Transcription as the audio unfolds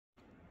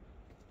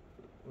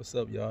What's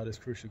up, y'all? This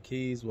Crucial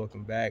Keez.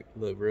 Welcome back.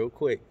 Look, real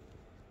quick,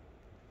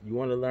 you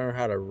want to learn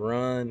how to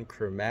run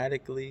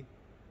chromatically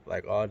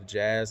like all the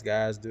jazz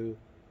guys do?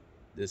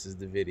 This is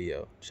the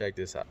video. Check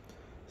this out.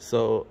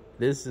 So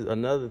this is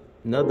another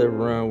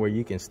run where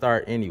you can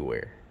start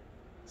anywhere.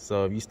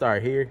 So if you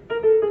start here,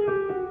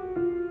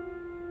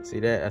 see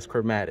that? That's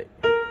chromatic.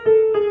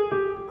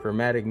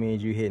 Chromatic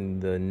means you hitting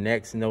the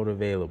next note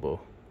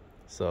available.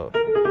 So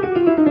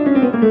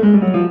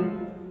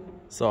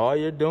all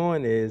you're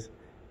doing is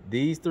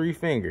these three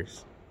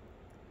fingers.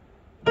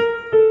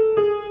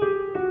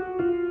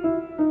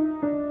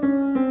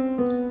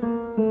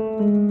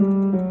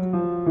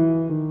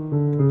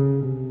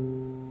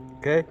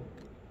 Okay?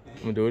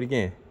 I'm gonna do it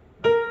again.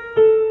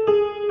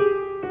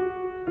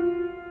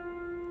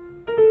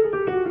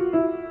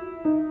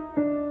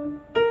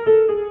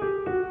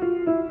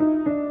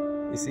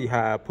 You see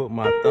how I put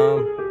my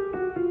thumb?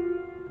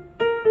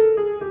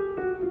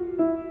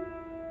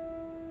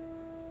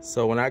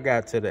 So when I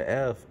got to the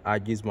F, I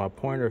used my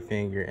pointer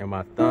finger and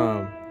my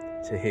thumb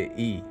to hit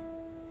E.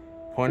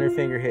 Pointer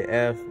finger hit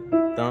F,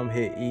 thumb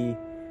hit E,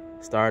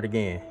 start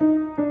again.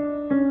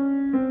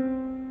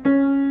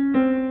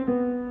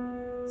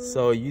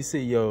 So you see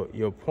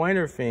your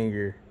pointer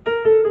finger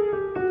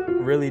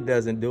really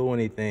doesn't do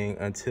anything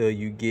until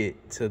you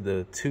get to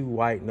the two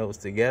white notes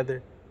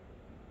together.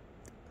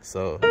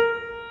 So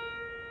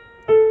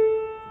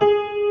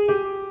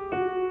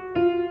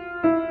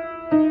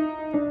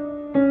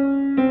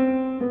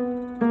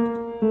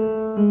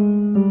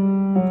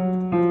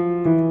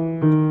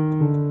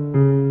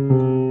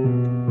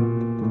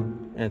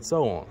and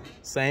so on.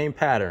 Same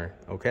pattern,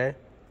 okay?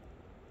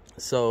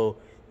 So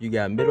you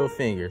got middle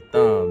finger,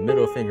 thumb,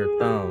 middle finger,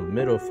 thumb,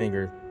 middle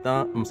finger,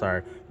 thumb, middle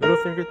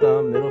finger,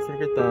 thumb, middle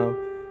finger, thumb,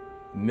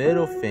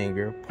 middle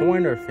finger,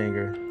 pointer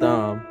finger,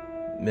 thumb,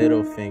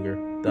 middle finger,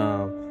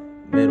 thumb,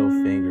 middle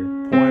finger,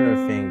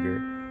 pointer finger,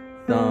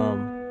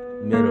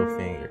 thumb, middle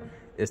finger.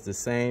 It's the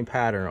same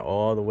pattern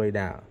all the way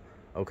down,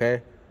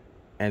 okay?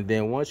 And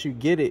then once you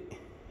get it,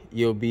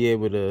 you'll be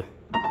able to,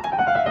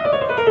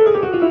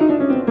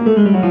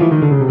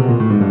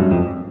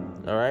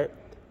 all right?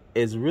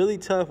 It's really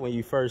tough when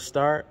you first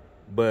start,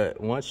 but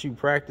once you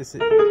practice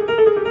it,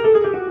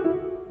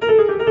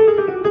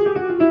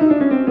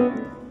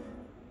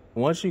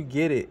 once you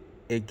get it,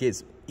 it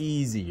gets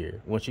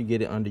easier. Once you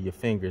get it under your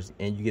fingers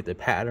and you get the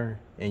pattern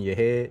in your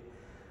head,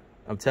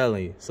 I'm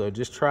telling you. So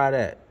just try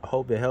that. I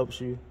hope it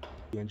helps you.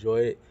 You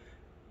enjoy it.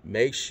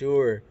 Make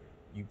sure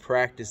you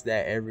practice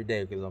that every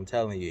day, because I'm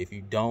telling you, if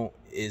you don't,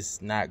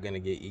 it's not gonna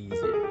get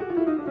easier.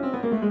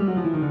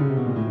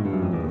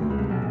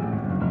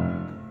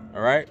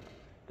 All right,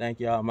 thank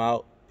y'all. I'm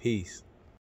out. Peace.